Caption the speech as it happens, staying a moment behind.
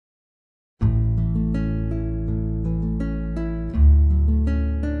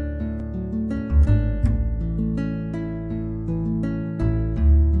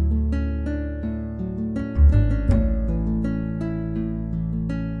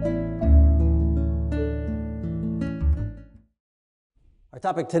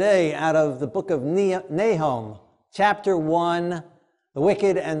Topic today out of the book of Nahum, chapter 1, the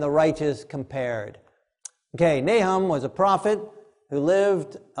wicked and the righteous compared. Okay, Nahum was a prophet who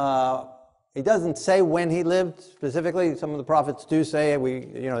lived, he doesn't say when he lived specifically. Some of the prophets do say,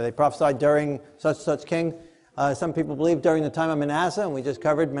 they prophesied during such king. Some people believe during the time of Manasseh, and we just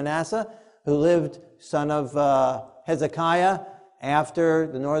covered Manasseh, who lived son of Hezekiah after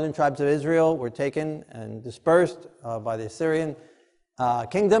the northern tribes of Israel were taken and dispersed by the Assyrian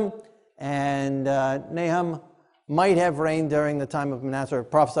kingdom, and Nahum might have reigned during the time of Manasseh, or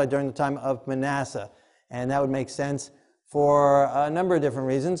prophesied during the time of Manasseh, and that would make sense for a number of different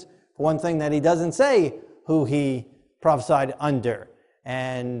reasons. For one thing, that he doesn't say who he prophesied under,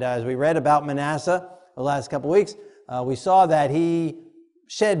 and as we read about Manasseh the last couple of weeks, we saw that he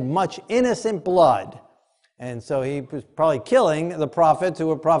shed much innocent blood, and so he was probably killing the prophets who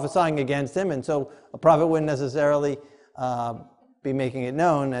were prophesying against him, and so a prophet wouldn't necessarily be making it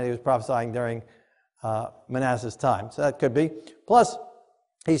known that he was prophesying during Manasseh's time. So that could be. Plus,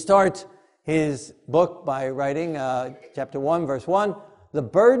 he starts his book by writing, chapter 1, verse 1, the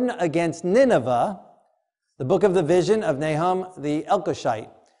burden against Nineveh, the book of the vision of Nahum the Elkoshite.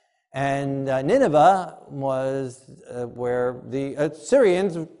 And Nineveh was where the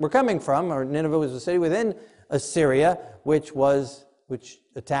Assyrians were coming from, or Nineveh was a city within Assyria, which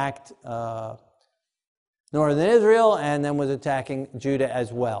attacked northern Israel, and then was attacking Judah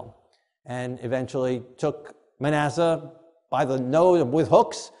as well, and eventually took Manasseh by the nose with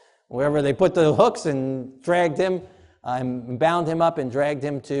hooks, wherever they put the hooks, and dragged him, and bound him up and dragged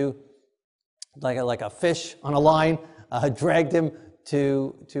him to, like a fish on a line, dragged him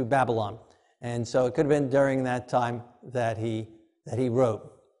to Babylon. And so it could have been during that time that he wrote.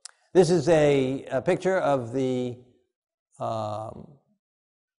 This is a picture of the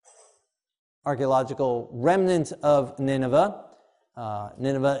archaeological remnants of Nineveh.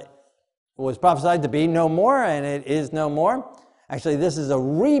 Nineveh was prophesied to be no more, and it is no more. Actually, this is a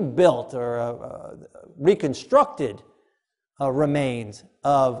rebuilt or a reconstructed remains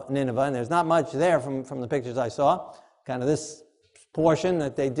of Nineveh, and there's not much there from the pictures I saw. Kind of this portion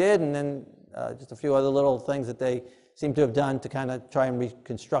that they did, and then just a few other little things that they seem to have done to kind of try and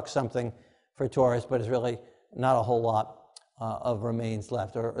reconstruct something for tourists, but it's really not a whole lot of remains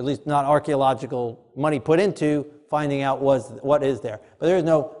left, or at least not archaeological money put into finding out what is there. But there is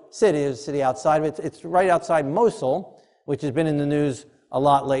no city. There's a city outside of it. It's right outside Mosul, which has been in the news a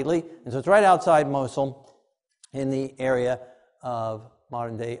lot lately. And so it's right outside Mosul in the area of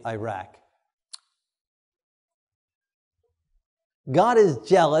modern-day Iraq. God is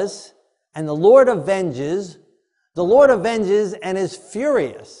jealous, and the Lord avenges. The Lord avenges and is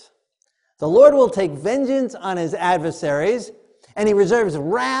furious. The Lord will take vengeance on his adversaries, and he reserves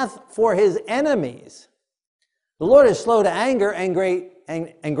wrath for his enemies. The Lord is slow to anger and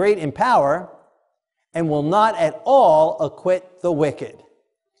great in power, and will not at all acquit the wicked.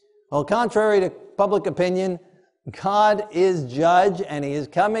 Well, contrary to public opinion, God is judge, and he is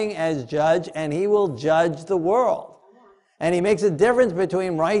coming as judge, and he will judge the world. And he makes a difference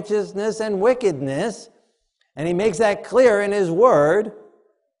between righteousness and wickedness, and he makes that clear in his word.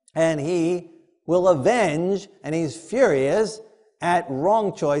 And he will avenge, and he's furious at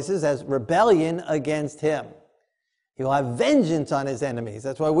wrong choices as rebellion against him. He will have vengeance on his enemies.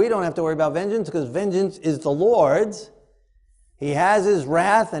 That's why we don't have to worry about vengeance, because vengeance is the Lord's. He has his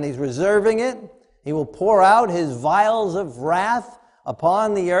wrath, and he's reserving it. He will pour out his vials of wrath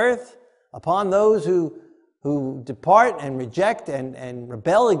upon the earth, upon those who depart and reject and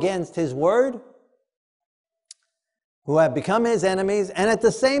rebel against his word, who have become his enemies, and at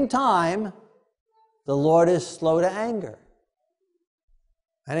the same time, the Lord is slow to anger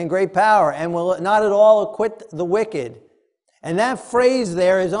and in great power, and will not at all acquit the wicked. And that phrase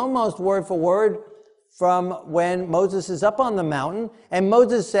there is almost word for word from when Moses is up on the mountain, and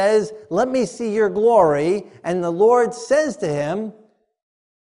Moses says, "Let me see your glory," and the Lord says to him,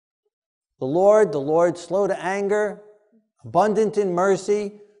 the Lord, slow to anger, abundant in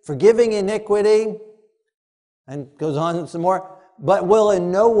mercy, forgiving iniquity, and goes on some more, but will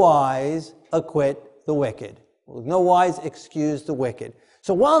in no wise acquit the wicked. Will in no wise excuse the wicked.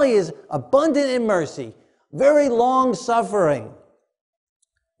 So while he is abundant in mercy, very long-suffering,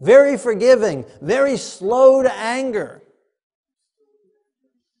 very forgiving, very slow to anger,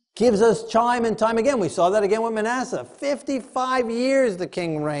 gives us time and time again. We saw that again with Manasseh. 55 years the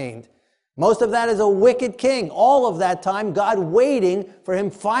king reigned. Most of that is a wicked king. All of that time, God waiting for him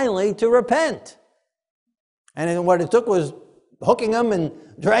finally to repent. And what it took was hooking him and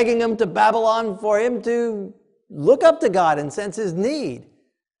dragging him to Babylon for him to look up to God and sense his need.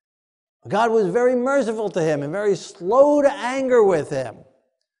 God was very merciful to him and very slow to anger with him.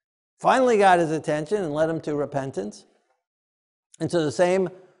 finally got his attention and led him to repentance. And so the same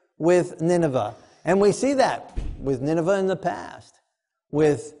with Nineveh. And we see that with Nineveh in the past,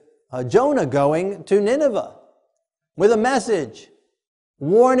 with Jonah going to Nineveh with a message,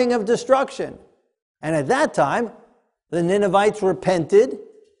 warning of destruction. And at that time, the Ninevites repented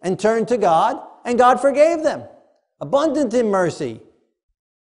and turned to God, and God forgave them. Abundant in mercy.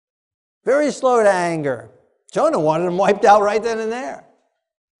 Very slow to anger. Jonah wanted them wiped out right then and there.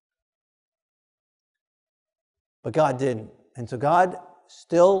 But God didn't. And so God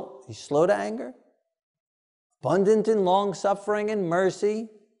he's slow to anger, abundant in long suffering and mercy.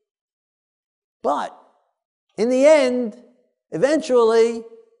 But in the end, eventually,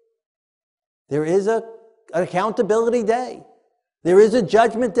 there is an accountability day. There is a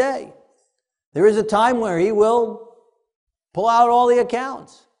judgment day. There is a time where he will pull out all the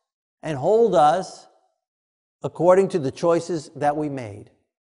accounts and hold us according to the choices that we made.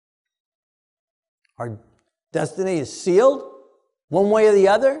 Our destiny is sealed one way or the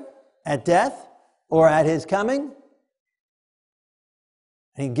other, at death or at his coming.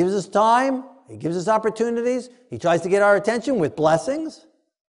 And he gives us time, he gives us opportunities, he tries to get our attention with blessings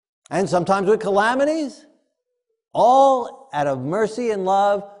and sometimes with calamities, all out of mercy and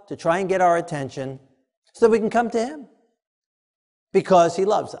love to try and get our attention so that we can come to him because he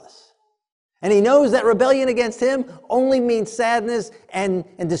loves us. And he knows that rebellion against him only means sadness and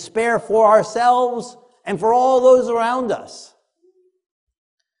despair for ourselves and for all those around us.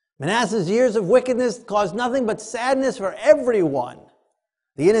 Manasseh's years of wickedness caused nothing but sadness for everyone.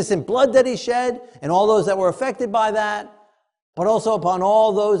 The innocent blood that he shed and all those that were affected by that, but also upon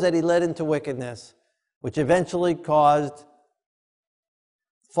all those that he led into wickedness, which eventually caused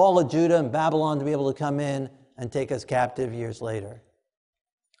the fall of Judah and Babylon to be able to come in and take us captive years later.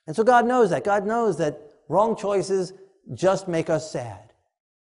 And so God knows that. God knows that wrong choices just make us sad.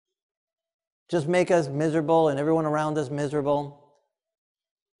 Just make us miserable and everyone around us miserable.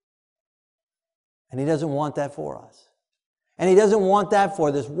 And he doesn't want that for us. And he doesn't want that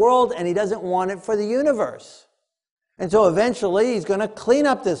for this world, and he doesn't want it for the universe. And so eventually he's going to clean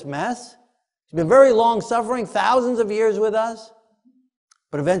up this mess. He's been very long-suffering, thousands of years with us.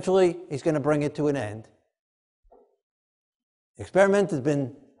 But eventually he's going to bring it to an end. The experiment has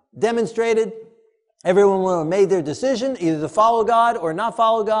been demonstrated. Everyone will have made their decision, either to follow God or not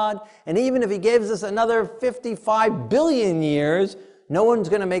follow God. And even if he gives us another 55 billion years, no one's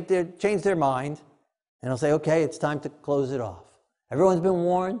going to change their mind. And he'll say, okay, it's time to close it off. Everyone's been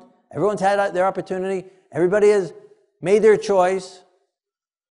warned. Everyone's had their opportunity. Everybody has made their choice.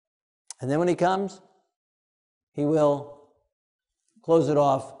 And then when he comes, he will close it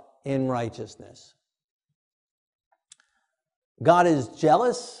off in righteousness. God is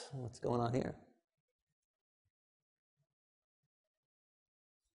jealous. What's going on here?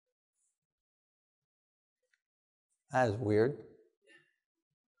 That is weird.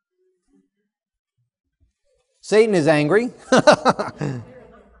 Satan is angry.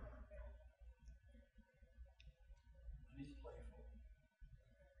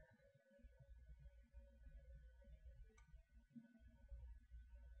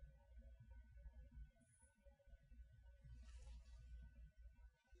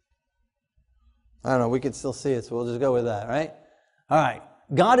 I don't know, we can still see it, so we'll just go with that, right? All right.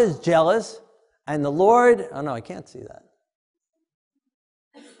 God is jealous, and the Lord, oh no, I can't see that.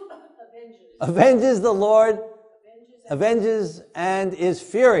 Avenges the Lord, avenges and is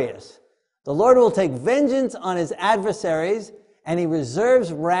furious. The Lord will take vengeance on his adversaries, and he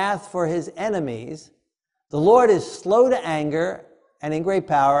reserves wrath for his enemies. The Lord is slow to anger and in great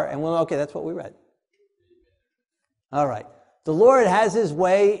power. And okay, that's what we read. All right. The Lord has his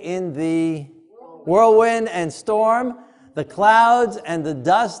way in the whirlwind and storm, the clouds and the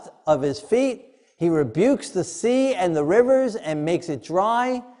dust of his feet. He rebukes the sea and the rivers and makes it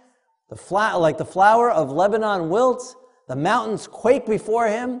dry. Like the flower of Lebanon wilts, the mountains quake before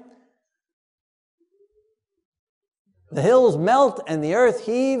him. The hills melt and the earth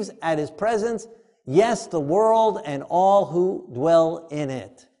heaves at his presence. Yes, the world and all who dwell in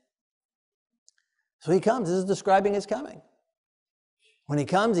it. So he comes. This is describing his coming. When he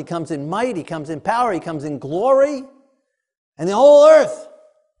comes in might, he comes in power, he comes in glory. And the whole earth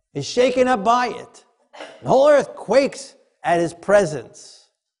is shaken up by it. The whole earth quakes at his presence.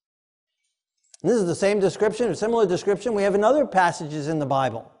 And this is the same description, a similar description we have in other passages in the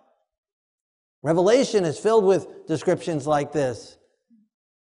Bible. Revelation is filled with descriptions like this.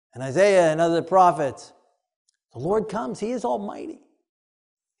 And Isaiah and other prophets. The Lord comes. He is almighty.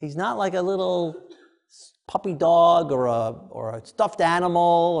 He's not like a little puppy dog or a stuffed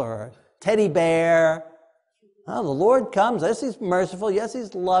animal or a teddy bear. Oh, the Lord comes. Yes, he's merciful. Yes,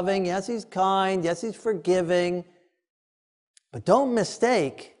 he's loving. Yes, he's kind. Yes, he's forgiving. But don't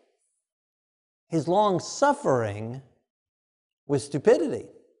mistake his long suffering with stupidity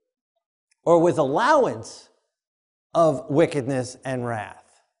or with allowance of wickedness and wrath.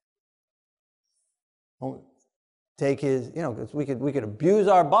 Don't take his, because we could abuse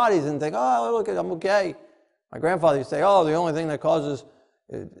our bodies and think, oh, look, I'm okay. My grandfather used to say, oh, the only thing that causes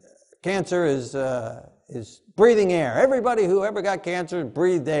cancer is breathing air. Everybody who ever got cancer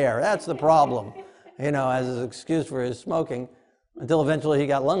breathed air. That's the problem, as his excuse for his smoking, until eventually he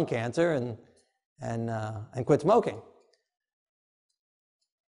got lung cancer and quit smoking.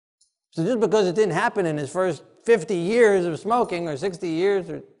 So just because it didn't happen in his first 50 years of smoking or 60 years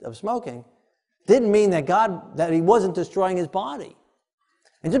of smoking, didn't mean that he wasn't destroying his body.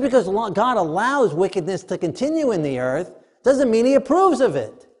 And just because God allows wickedness to continue in the earth doesn't mean he approves of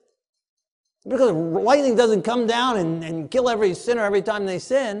it. Because lightning doesn't come down and kill every sinner every time they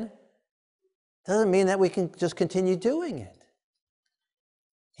sin, doesn't mean that we can just continue doing it.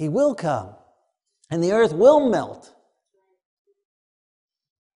 He will come, and the earth will melt.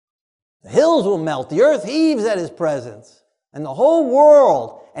 The hills will melt. The earth heaves at his presence. And the whole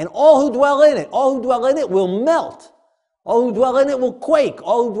world and all who dwell in it will melt. All who dwell in it will quake.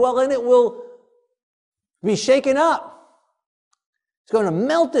 All who dwell in it will be shaken up. It's going to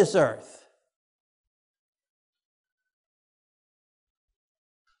melt this earth.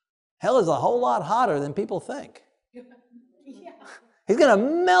 Hell is a whole lot hotter than people think. He's going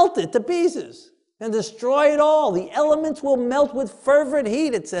to melt it to pieces and destroy it all. The elements will melt with fervent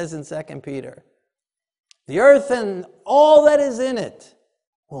heat, it says in 2 Peter. The earth and all that is in it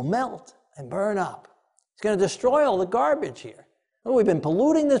will melt and burn up. He's going to destroy all the garbage here. Oh, we've been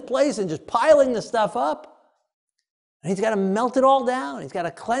polluting this place and just piling the stuff up. And he's got to melt it all down. He's got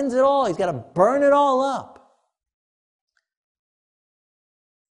to cleanse it all. He's got to burn it all up.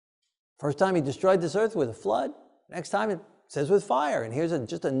 First time he destroyed this earth with a flood. Next time it says with fire. And here's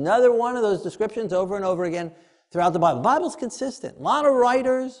just another one of those descriptions over and over again throughout the Bible. The Bible's consistent. A lot of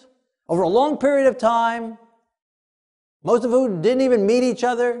writers over a long period of time, most of whom didn't even meet each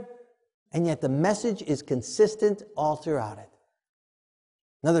other, and yet the message is consistent all throughout it.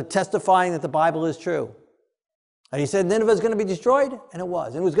 Another testifying that the Bible is true. And he said Nineveh is going to be destroyed, and it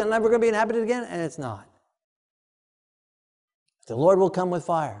was. And it was never going to be inhabited again, and it's not. The Lord will come with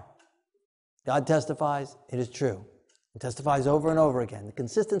fire. God testifies, it is true. It testifies over and over again. The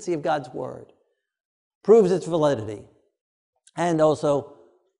consistency of God's word proves its validity. And also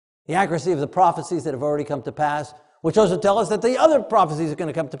the accuracy of the prophecies that have already come to pass, which also tell us that the other prophecies are going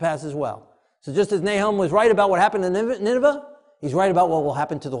to come to pass as well. So just as Nahum was right about what happened in Nineveh, he's right about what will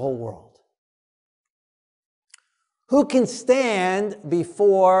happen to the whole world. Who can stand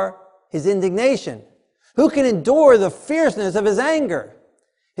before his indignation? Who can endure the fierceness of his anger?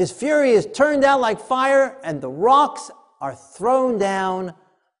 His fury is turned out like fire, and the rocks are thrown down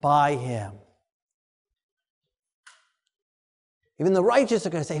by him. Even the righteous are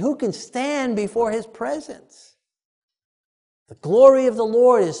going to say, who can stand before his presence? The glory of the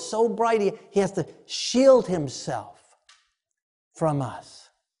Lord is so bright, he has to shield himself from us.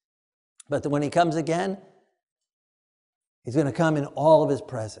 But when he comes again, he's going to come in all of his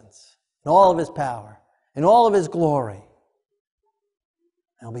presence, in all of his power, in all of his glory.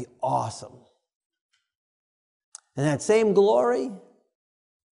 It'll be awesome. And that same glory,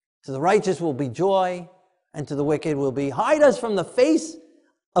 to the righteous will be joy, and to the wicked will be, hide us from the face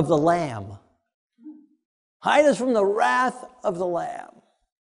of the Lamb. Hide us from the wrath of the Lamb.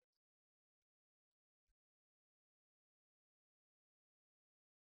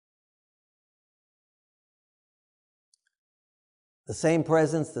 The same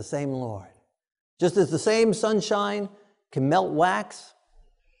presence, the same Lord. Just as the same sunshine can melt wax,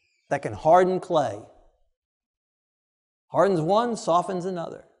 that can harden clay. Hardens one, softens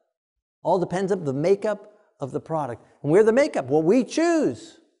another. All depends on the makeup of the product. And we're the makeup, what we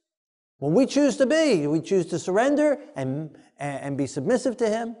choose. What we choose to be. We choose to surrender and be submissive to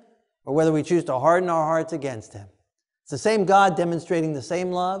him, or whether we choose to harden our hearts against him. It's the same God demonstrating the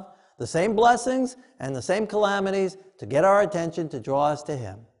same love, the same blessings, and the same calamities to get our attention, to draw us to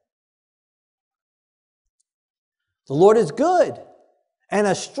him. The Lord is good and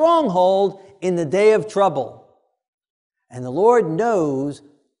a stronghold in the day of trouble. And the Lord knows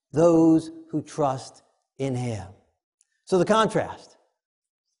those who trust in him. So the contrast.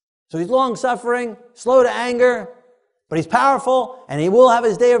 So he's long-suffering, slow to anger, but he's powerful, and he will have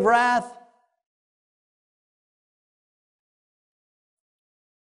his day of wrath.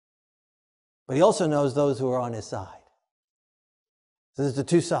 But he also knows those who are on his side. So there's the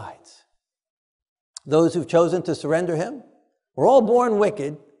two sides. those who've chosen to surrender him. We're all born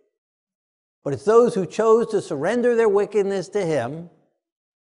wicked, but it's those who chose to surrender their wickedness to him,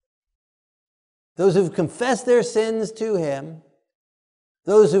 those who've confessed their sins to him,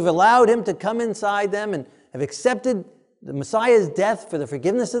 those who've allowed him to come inside them and have accepted the Messiah's death for the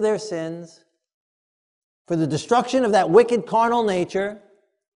forgiveness of their sins, for the destruction of that wicked carnal nature,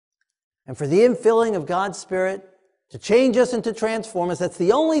 and for the infilling of God's Spirit to change us and to transform us. That's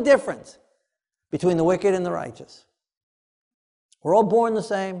the only difference between the wicked and the righteous. We're all born the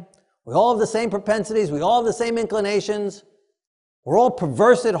same. We all have the same propensities. We all have the same inclinations. We're all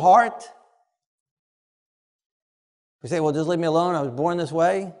perverse at heart. We say, well, just leave me alone. I was born this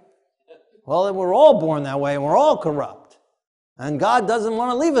way. Well, we're all born that way, and we're all corrupt. And God doesn't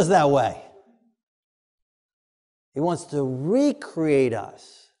want to leave us that way. He wants to recreate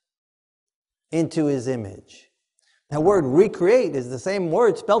us into his image. That word recreate is the same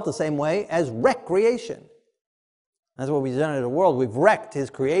word spelt the same way as recreation. That's what we've done in the world. We've wrecked his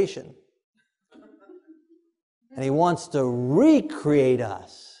creation. And he wants to recreate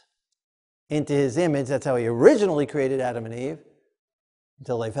us into his image. That's how he originally created Adam and Eve,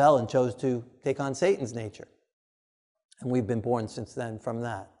 until they fell and chose to take on Satan's nature. And we've been born since then from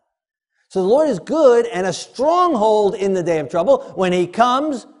that. So the Lord is good and a stronghold in the day of trouble. When he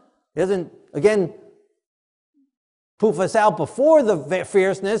comes, he doesn't, again, poof us out before the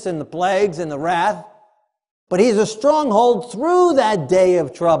fierceness and the plagues and the wrath, but he's a stronghold through that day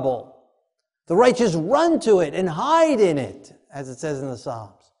of trouble. The righteous run to it and hide in it, as it says in the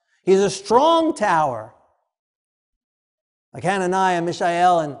Psalms. He's a strong tower. Like Hananiah,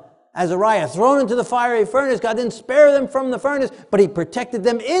 Mishael, and Azariah, thrown into the fiery furnace. God didn't spare them from the furnace, but he protected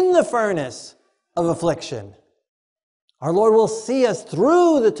them in the furnace of affliction. Our Lord will see us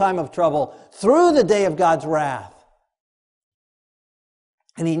through the time of trouble, through the day of God's wrath.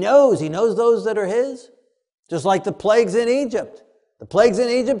 And he knows those that are his. Just like the plagues in Egypt. The plagues in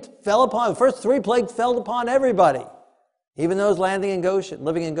Egypt the first 3 plagues fell upon everybody. Even those living in Goshen.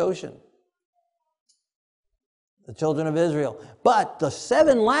 The children of Israel. But the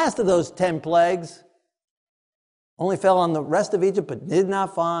 7 last of those 10 plagues only fell on the rest of Egypt, but did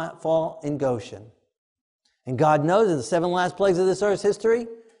not fall in Goshen. And God knows, in the 7 last plagues of this earth's history,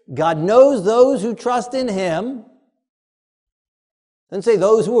 God knows those who trust in him. Doesn't say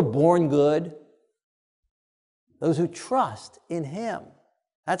those who were born good. Those who trust in him.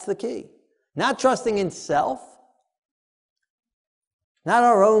 That's the key. Not trusting in self. Not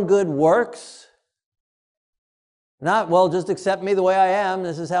our own good works. Not, well, just accept me the way I am.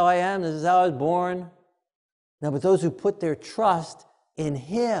 This is how I am. This is how I was born. No, but those who put their trust in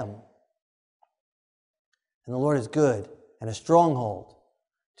him. And the Lord is good and a stronghold.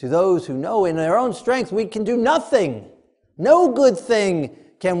 To those who know in their own strength we can do nothing. No good thing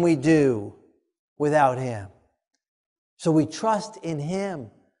can we do without him. So we trust in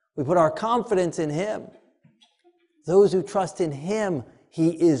him. We put our confidence in him. Those who trust in him, he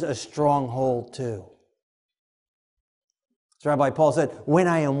is a stronghold too. As Rabbi Paul said, when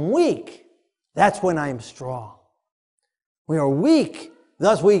I am weak, that's when I am strong. We are weak,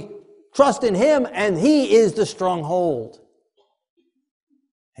 thus we trust in him, and he is the stronghold.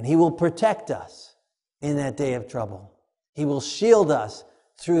 And he will protect us in that day of trouble. He will shield us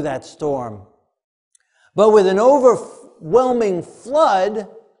through that storm. But with an overwhelming flood,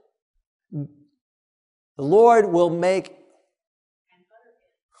 the Lord will make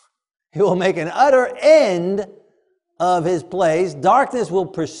an utter end of his place. Darkness will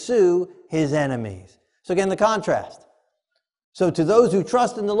pursue his enemies. So again, the contrast. So to those who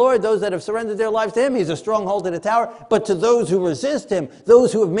trust in the Lord, those that have surrendered their lives to him, he's a stronghold and a tower. But to those who resist him,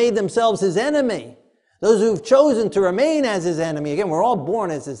 those who have made themselves his enemy, those who have chosen to remain as his enemy, again, we're all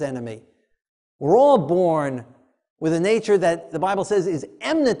born as his enemy. We're all born with a nature that the Bible says is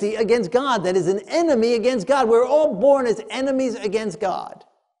enmity against God, that is an enemy against God. We're all born as enemies against God.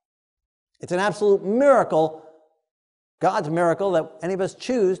 It's an absolute miracle, God's miracle, that any of us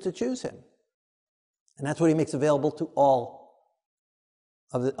choose to choose him. And that's what he makes available to all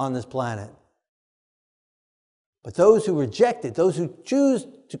on this planet. But those who reject it, those who choose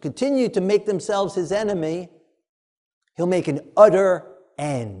to continue to make themselves his enemy, he'll make an utter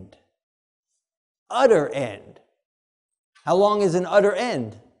end. Utter end. How long is an utter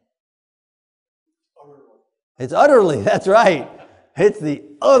end? It's utterly, that's right. It's the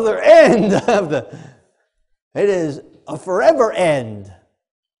other end of it is a forever end.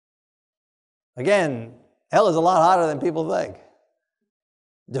 Again, hell is a lot hotter than people think.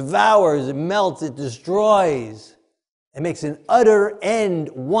 Devours, it melts, it destroys. It makes an utter end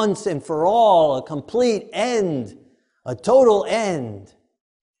once and for all, a complete end, a total end.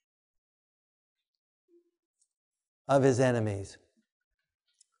 of his enemies.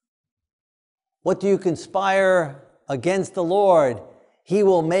 What do you conspire against the Lord? He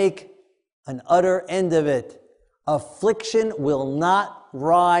will make an utter end of it. Affliction will not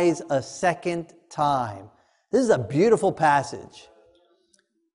rise a second time. This is a beautiful passage.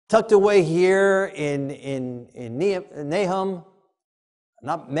 Tucked away here in Nahum,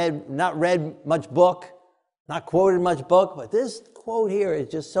 not read much book, not quoted much book, but this quote here is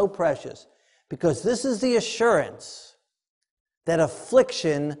just so precious because this is the assurance that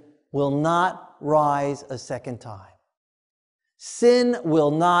affliction will not rise a second time. Sin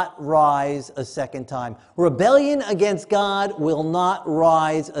will not rise a second time. Rebellion against God will not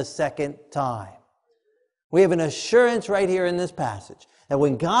rise a second time. We have an assurance right here in this passage that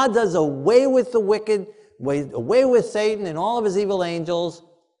when God does away with the wicked, away with Satan and all of his evil angels,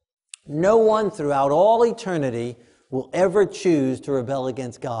 no one throughout all eternity will ever choose to rebel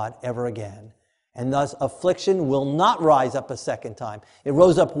against God ever again. And thus affliction will not rise up a second time. It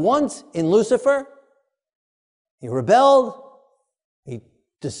rose up once in Lucifer. He rebelled. He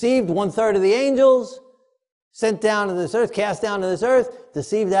deceived 1/3 of the angels, sent down to this earth, cast down to this earth,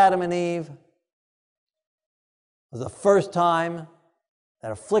 deceived Adam and Eve. It was the first time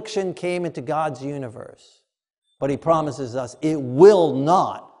that affliction came into God's universe. But he promises us it will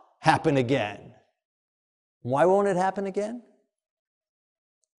not happen again. Why won't it happen again?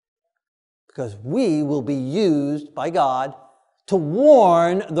 Because we will be used by God to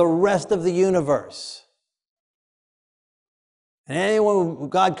warn the rest of the universe. And anyone who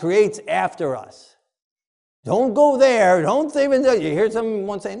God creates after us. Don't go there. Don't even do it. You hear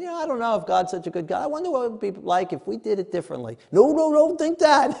someone saying, I don't know if God's such a good God. I wonder what it would be like if we did it differently. No, don't think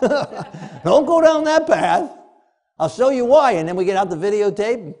that. Don't go down that path. I'll show you why. And then we get out the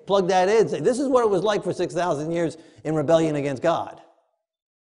videotape, plug that in, say, this is what it was like for 6,000 years in rebellion against God.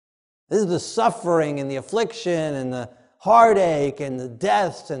 This is the suffering and the affliction and the heartache and the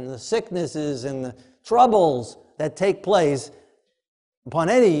deaths and the sicknesses and the troubles that take place upon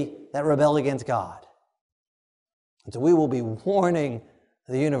any that rebel against God. And so we will be warning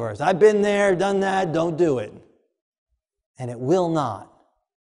the universe. I've been there, done that, don't do it. And it will not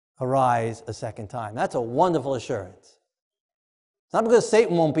arise a second time. That's a wonderful assurance. It's not because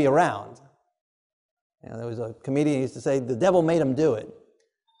Satan won't be around. There was a comedian who used to say, the devil made him do it.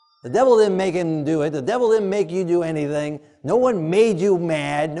 The devil didn't make him do it. The devil didn't make you do anything. No one made you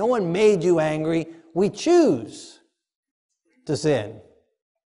mad. No one made you angry. We choose to sin.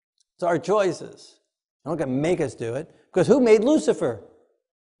 It's our choices. They're not going to make us do it. Because who made Lucifer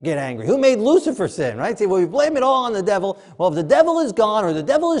get angry? Who made Lucifer sin, right? See, well, we blame it all on the devil. Well, if the devil is gone or the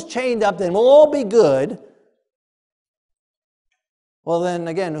devil is chained up, then we'll all be good. Well, then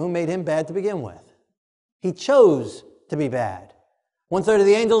again, who made him bad to begin with? He chose to be bad. 1/3 of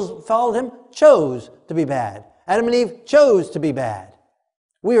the angels followed him, chose to be bad. Adam and Eve chose to be bad.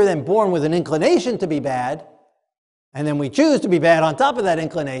 We were then born with an inclination to be bad, and then we choose to be bad on top of that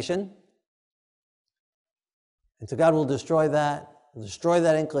inclination. And so God will destroy that. He'll destroy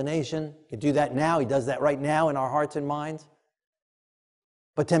that inclination. He can do that now. He does that right now in our hearts and minds.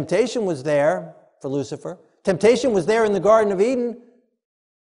 But temptation was there for Lucifer. Temptation was there in the Garden of Eden.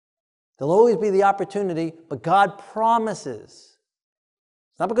 There'll always be the opportunity, but God promises.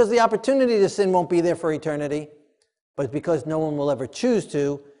 It's not because the opportunity to sin won't be there for eternity, but it's because no one will ever choose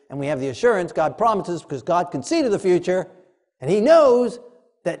to, and we have the assurance God promises because God can see to the future, and He knows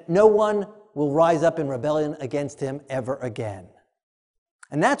that no one will rise up in rebellion against Him ever again.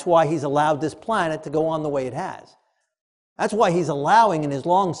 And that's why He's allowed this planet to go on the way it has. That's why He's allowing, in His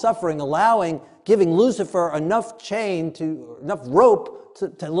long suffering, giving Lucifer enough rope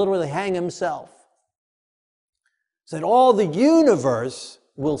to literally hang himself. So that all the universe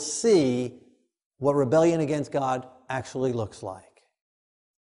will see what rebellion against God actually looks like.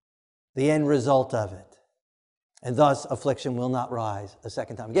 The end result of it. And thus, affliction will not rise a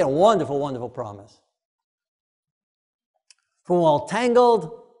second time. Again, a wonderful, wonderful promise. For while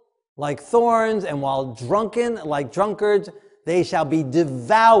tangled like thorns and while drunken like drunkards, they shall be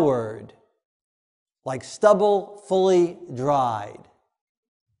devoured like stubble fully dried.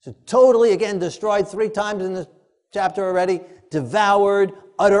 So totally, again, destroyed 3 times in this chapter already. Devoured,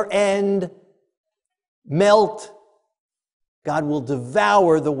 utter end, melt. God will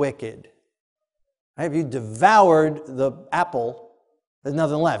devour the wicked. Right? If you devoured the apple, there's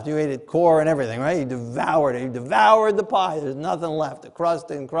nothing left. You ate it core and everything, right? You devoured it. You devoured the pie. There's nothing left. The crust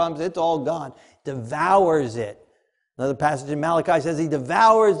and crumbs, it's all gone. Devours it. Another passage in Malachi says He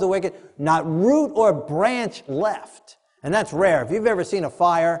devours the wicked, not root or branch left. And that's rare. If you've ever seen a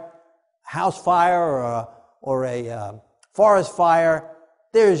fire, house fire or a forest fire,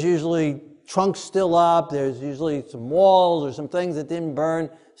 there's usually trunks still up. There's usually some walls or some things that didn't burn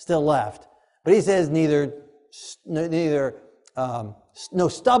still left. But he says no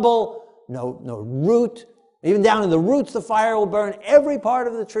stubble, no root. Even down in the roots, the fire will burn. Every part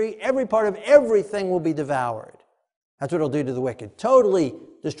of the tree, every part of everything will be devoured. That's what it'll do to the wicked. Totally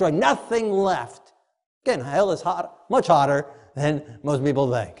destroy. Nothing left. Again, hell is much hotter than most people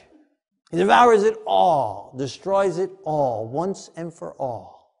think. He devours it all, destroys it all, once and for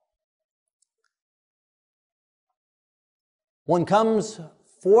all. One comes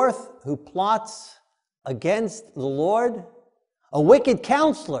forth who plots against the Lord, a wicked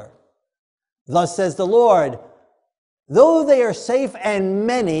counselor. Thus says the Lord, though they are safe and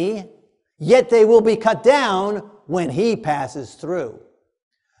many, yet they will be cut down when he passes through.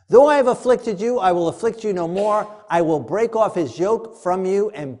 Though I have afflicted you, I will afflict you no more. I will break off his yoke from you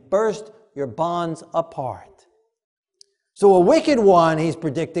and burst your bonds apart. So a wicked one, he's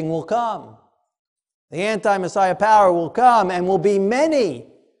predicting, will come. The anti-Messiah power will come and will be many.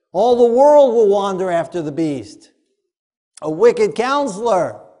 All the world will wander after the beast. A wicked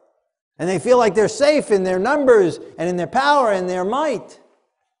counselor. And they feel like they're safe in their numbers and in their power and their might.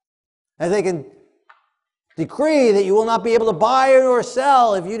 And they can decree that you will not be able to buy or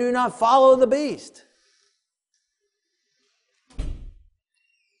sell if you do not follow the beast.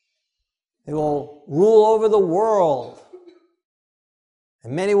 They will rule over the world.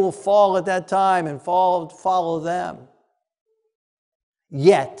 And many will fall at that time and follow them.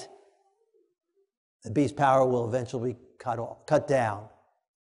 Yet, the beast's power will eventually be cut down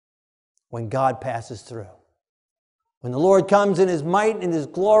when God passes through. When the Lord comes in his might and his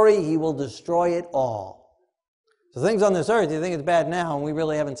glory, he will destroy it all. So things on this earth, you think it's bad now, and we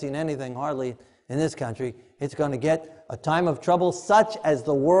really haven't seen anything hardly in this country. It's going to get a time of trouble such as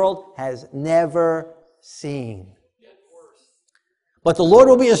the world has never seen. But the Lord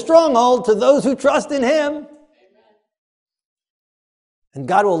will be a stronghold to those who trust in him. And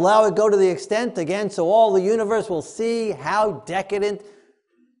God will allow it go to the extent, again, so all the universe will see how decadent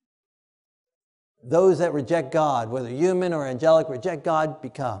those that reject God, whether human or angelic, reject God,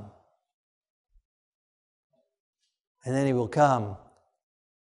 become. And then he will come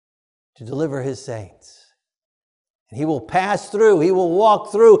to deliver his saints. And he will pass through, he will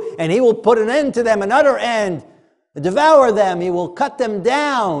walk through, and he will put an end to them, an utter end, devour them. He will cut them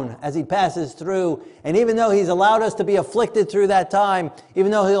down as he passes through. And even though he's allowed us to be afflicted through that time,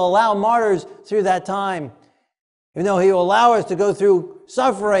 even though he'll allow martyrs through that time, even though he will allow us to go through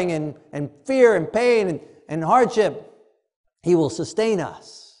suffering and fear and pain and hardship, he will sustain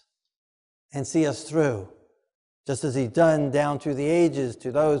us and see us through, just as he's done down through the ages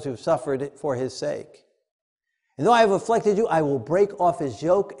to those who've suffered it for his sake. And though I have afflicted you, I will break off his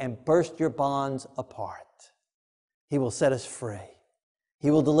yoke and burst your bonds apart. He will set us free. He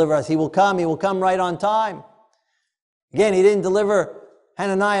will deliver us. He will come right on time. Again, he didn't deliver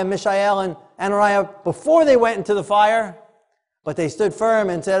Hananiah, Mishael, and Ananiah before they went into the fire, but they stood firm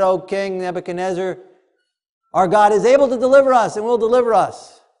and said, "O King Nebuchadnezzar, our God is able to deliver us and will deliver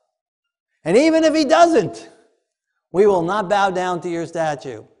us. And even if he doesn't, we will not bow down to your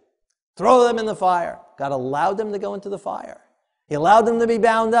statue. Throw them in the fire." God allowed them to go into the fire. He allowed them to be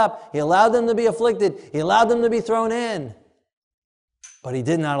bound up. He allowed them to be afflicted. He allowed them to be thrown in. But he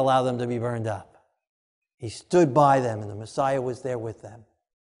did not allow them to be burned up. He stood by them, and the Messiah was there with them.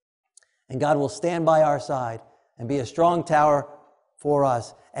 And God will stand by our side and be a strong tower for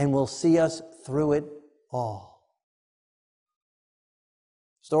us, and will see us through it all.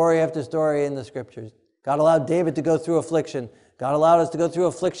 Story after story in the Scriptures. God allowed David to go through affliction. God allowed us to go through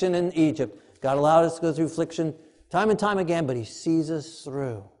affliction in Egypt. God allowed us to go through affliction time and time again, but he sees us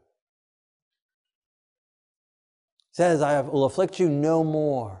through. He says, I will afflict you no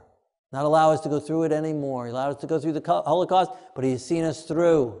more. Not allow us to go through it anymore. He allowed us to go through the Holocaust, but he's seen us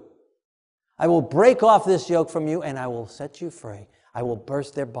through. I will break off this yoke from you, and I will set you free. I will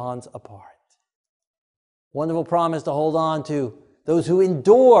burst their bonds apart. Wonderful promise to hold on to. Those who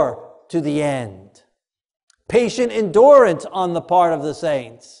endure to the end. Patient endurance on the part of the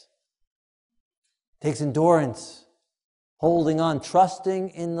saints. It takes endurance, holding on,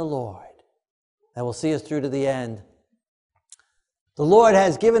 trusting in the Lord. That will see us through to the end. The Lord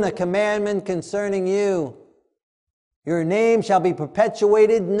has given a commandment concerning you. Your name shall be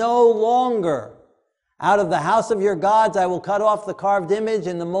perpetuated no longer. Out of the house of your gods I will cut off the carved image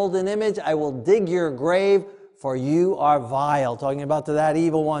and the molten image. I will dig your grave, for you are vile. Talking about to that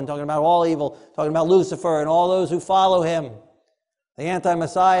evil one, talking about all evil, talking about Lucifer and all those who follow him. The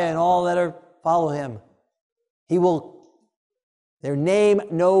anti-Messiah and all that follow him. He will, their name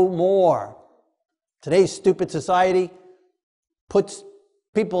no more. Today's stupid society puts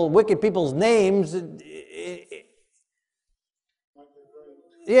wicked people's names.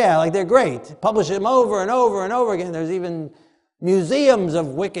 Yeah, like they're great. Publish them over and over and over again. There's even museums of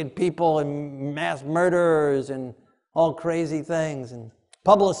wicked people and mass murderers and all crazy things, and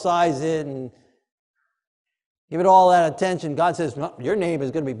publicize it and give it all that attention. God says, no, your name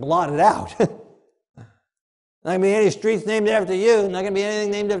is going to be blotted out. Not going to be any streets named after you. Not going to be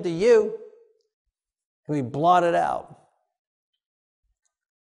anything named after you. It's going to be blotted out.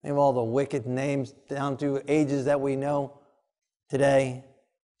 Think of all the wicked names down through ages that we know today.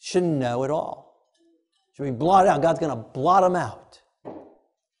 Shouldn't know at all. Should be blotted out. God's going to blot them out.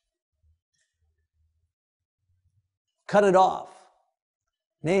 Cut it off.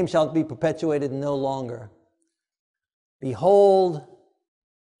 Name shall be perpetuated no longer. Behold,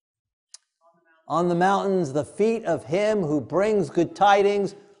 on the mountains, the feet of him who brings good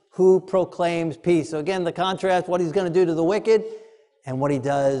tidings, who proclaims peace. So again, the contrast, what he's going to do to the wicked and what he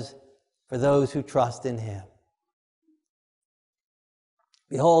does for those who trust in him.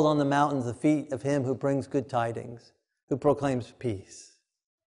 Behold, on the mountains, the feet of him who brings good tidings, who proclaims peace.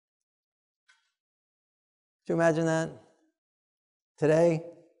 Could you imagine that? Today,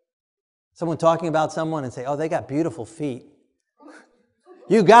 someone talking about someone and say, oh, they got beautiful feet.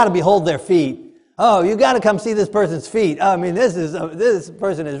 You got to behold their feet. Oh, you got to come see this person's feet. I mean, this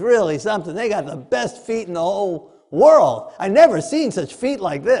person is really something. They got the best feet in the whole world. I've never seen such feet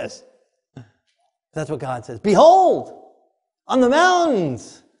like this. That's what God says. Behold, on the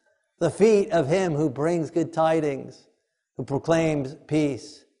mountains, the feet of him who brings good tidings, who proclaims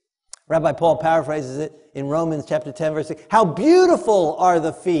peace. Rabbi Paul paraphrases it in Romans chapter 10, verse 6. How beautiful are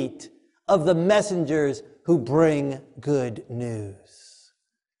the feet of the messengers who bring good news.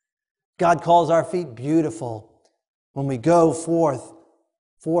 God calls our feet beautiful when we go forth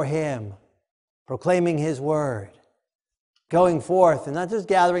for him, proclaiming his word, going forth and not just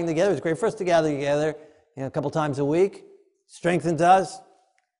gathering together. It's great for us to gather together a couple times a week. Strengthens us,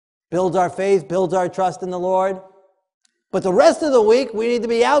 builds our faith, builds our trust in the Lord. But the rest of the week, we need to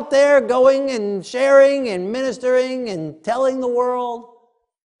be out there going and sharing and ministering and telling the world,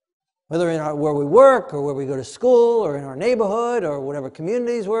 whether where we work or where we go to school or in our neighborhood or whatever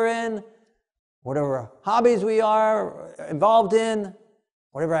communities we're in, whatever hobbies we are involved in,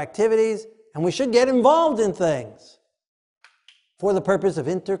 whatever activities. And we should get involved in things for the purpose of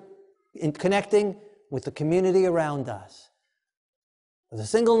connecting with the community around us. With a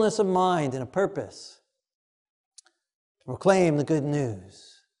singleness of mind and a purpose to proclaim the good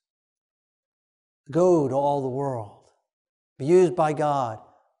news. Go to all the world. Be used by God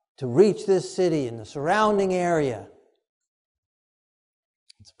to reach this city and the surrounding area.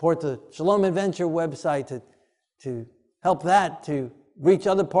 Support the Shalom Adventure website to help that to reach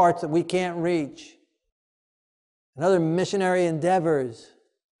other parts that we can't reach. And other missionary endeavors.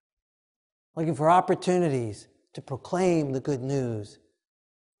 Looking for opportunities to proclaim the good news.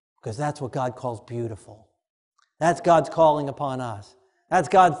 Because that's what God calls beautiful. That's God's calling upon us. That's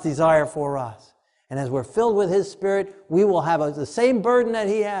God's desire for us. And as we're filled with his Spirit, we will have the same burden that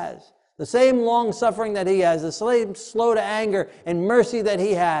he has, the same long suffering that he has, the same slow to anger and mercy that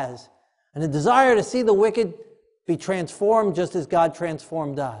he has, and a desire to see the wicked be transformed just as God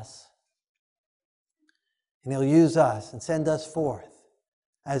transformed us. And he'll use us and send us forth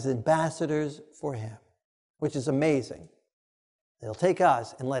as ambassadors for him, which is amazing. He'll take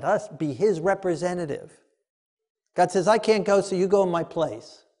us and let us be his representative. God says, I can't go, so you go in my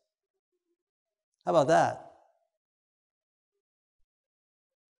place. How about that?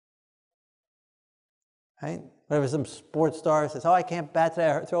 Right? Whenever some sports star says, oh, I can't bat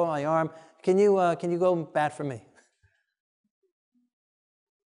today, I throw my arm. Can you go and bat for me?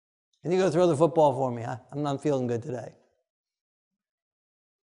 Can you go throw the football for me? I'm not feeling good today.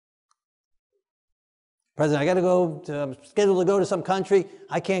 President, I'm scheduled to go to some country.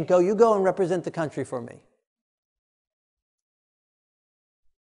 I can't go. You go and represent the country for me.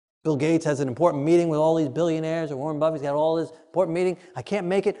 Bill Gates has an important meeting with all these billionaires, or Warren Buffett's got all this important meeting. I can't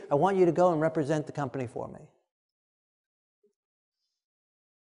make it. I want you to go and represent the company for me.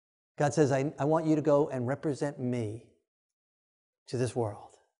 God says, I want you to go and represent me to this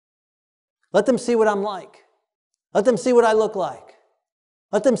world. Let them see what I'm like. Let them see what I look like.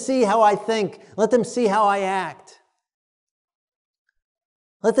 Let them see how I think. Let them see how I act.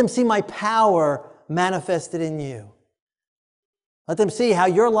 Let them see my power manifested in you. Let them see how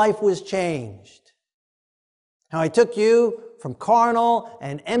your life was changed. How I took you from carnal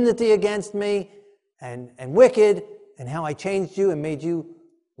and enmity against me and wicked, and how I changed you and made you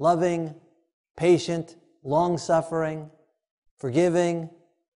loving, patient, long-suffering, forgiving,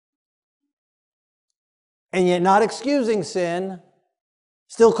 and yet not excusing sin,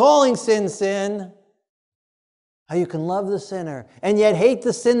 Still calling sin, sin. How you can love the sinner and yet hate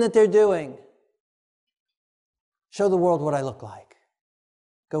the sin that they're doing. Show the world what I look like.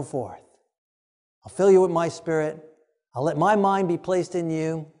 Go forth. I'll fill you with my Spirit. I'll let my mind be placed in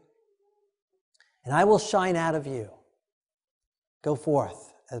you. And I will shine out of you. Go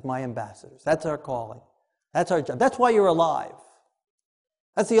forth as my ambassadors. That's our calling. That's our job. That's why you're alive.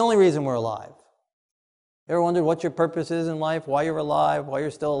 That's the only reason we're alive. You ever wondered what your purpose is in life? Why you're alive? Why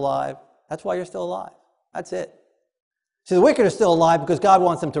you're still alive? That's why you're still alive. That's it. See, the wicked are still alive because God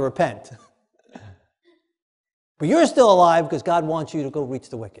wants them to repent. But you're still alive because God wants you to go reach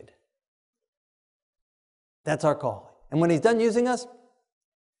the wicked. That's our calling. And when He's done using us,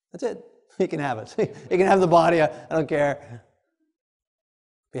 that's it. He can have us. He can have the body. I don't care.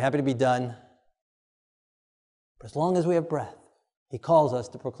 Be happy to be done. But as long as we have breath, He calls us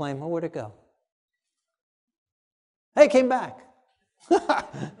to proclaim, oh, where'd it go? Hey, it came back. How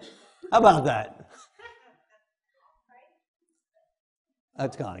about that?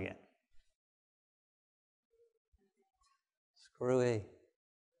 It's gone again. Screwy.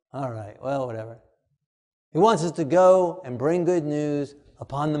 All right, well, whatever. He wants us to go and bring good news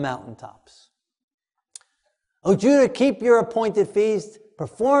upon the mountaintops. O Judah, keep your appointed feast,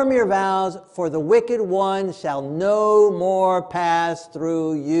 perform your vows, for the wicked one shall no more pass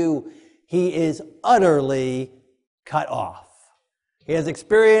through you. He is utterly cut off. He has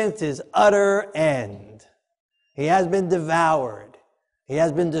experienced his utter end. He has been devoured. He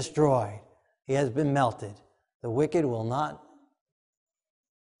has been destroyed. He has been melted. The wicked will not,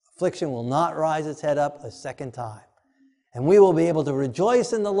 affliction will not rise its head up a second time. And we will be able to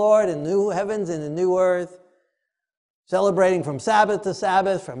rejoice in the Lord in new heavens and a new earth, celebrating from Sabbath to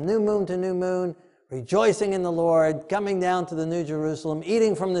Sabbath, from new moon to new moon, rejoicing in the Lord, coming down to the New Jerusalem,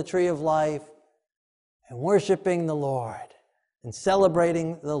 eating from the tree of life, and worshiping the Lord and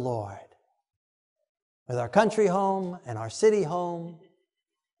celebrating the Lord with our country home and our city home,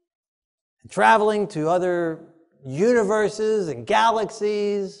 and traveling to other universes and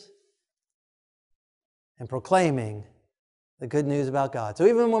galaxies and proclaiming the good news about God. So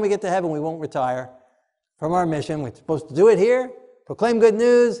even when we get to heaven, we won't retire from our mission. We're supposed to do it here, proclaim good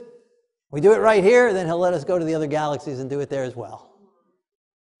news. We do it right here, then He'll let us go to the other galaxies and do it there as well.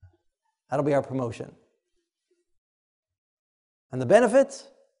 That'll be our promotion. And the benefits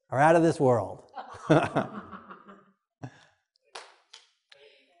are out of this world.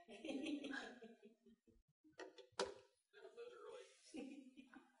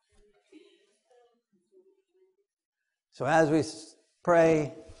 So as we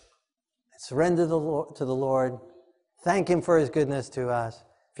pray and surrender to the Lord, thank Him for His goodness to us.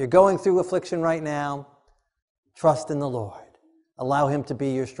 If you're going through affliction right now, trust in the Lord. Allow Him to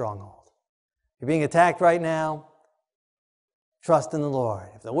be your stronghold. If you're being attacked right now, trust in the Lord.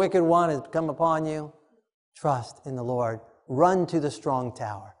 If the wicked one has come upon you, trust in the Lord. Run to the strong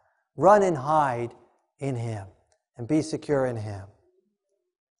tower. Run and hide in Him and be secure in Him.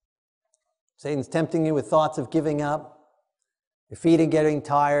 Satan's tempting you with thoughts of giving up. Your feet are getting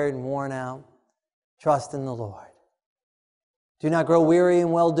tired and worn out. Trust in the Lord. Do not grow weary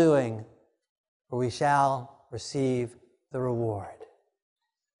in well-doing, for we shall receive the reward.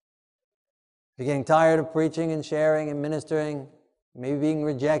 If you're getting tired of preaching and sharing and ministering, maybe being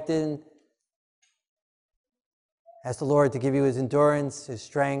rejected, ask the Lord to give you His endurance, His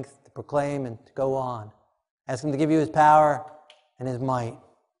strength to proclaim and to go on. Ask Him to give you His power and His might.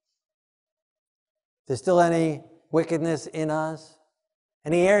 If there's still any wickedness in us,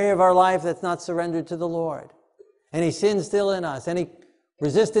 any area of our life that's not surrendered to the Lord, any sin still in us, any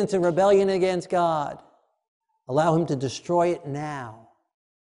resistance and rebellion against God, allow Him to destroy it now.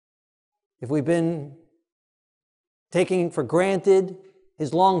 If we've been taking for granted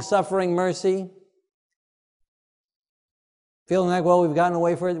His long-suffering mercy, feeling like, well, we've gotten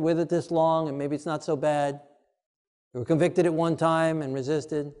away with it this long and maybe it's not so bad. We were convicted at one time and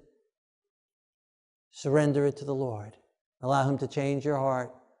resisted. Surrender it to the Lord. Allow Him to change your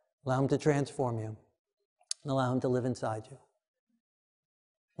heart. Allow Him to transform you. And allow Him to live inside you.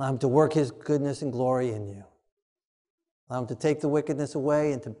 Allow Him to work His goodness and glory in you. Allow Him to take the wickedness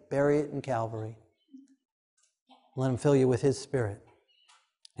away and to bury it in Calvary. Let Him fill you with His Spirit,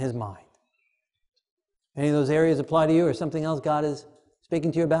 His mind. Any of those areas apply to you or something else God is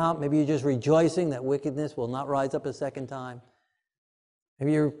speaking to you about? Maybe you're just rejoicing that wickedness will not rise up a second time.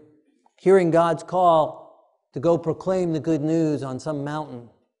 Maybe you're hearing God's call to go proclaim the good news on some mountain,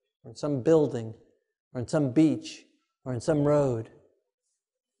 or in some building, or in some beach, or in some road,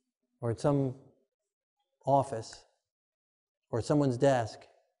 or at some office, or at someone's desk.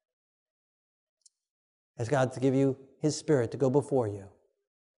 Ask God to give you His Spirit to go before you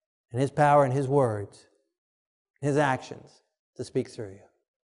and His power and His words, His actions to speak through you.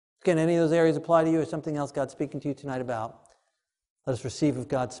 Can any of those areas apply to you, or something else God's speaking to you tonight about? Let us receive of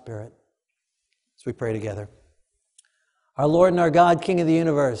God's Spirit as we pray together. Our Lord and our God, King of the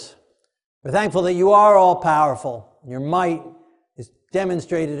universe, we're thankful that you are all-powerful, and your might is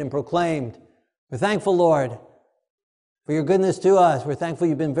demonstrated and proclaimed. We're thankful, Lord, for your goodness to us. We're thankful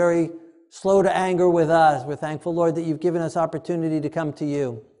you've been very slow to anger with us. We're thankful, Lord, that you've given us opportunity to come to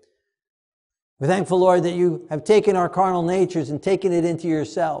you. We're thankful, Lord, that you have taken our carnal natures and taken it into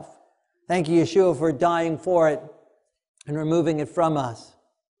yourself. Thank you, Yeshua, for dying for it and removing it from us.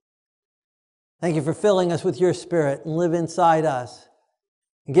 Thank you for filling us with your Spirit and live inside us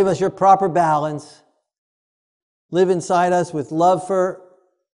and give us your proper balance. Live inside us with love for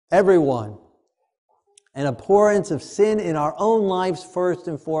everyone and abhorrence of sin in our own lives first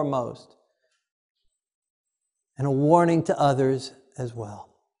and foremost, and a warning to others as well.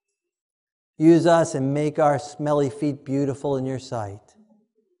 Use us and make our smelly feet beautiful in your sight,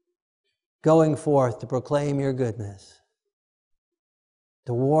 going forth to proclaim your goodness,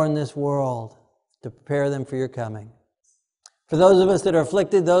 to warn this world, to prepare them for your coming. For those of us that are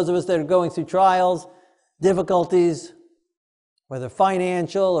afflicted, those of us that are going through trials, difficulties, whether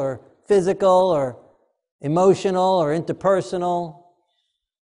financial or physical or emotional or interpersonal,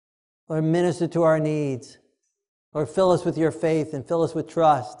 Lord, minister to our needs. Lord, fill us with your faith and fill us with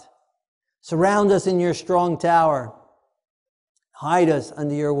trust. Surround us in your strong tower. Hide us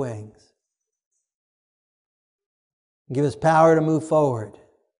under your wings. Give us power to move forward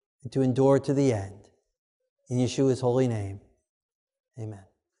and to endure to the end. In Yeshua's holy name, amen.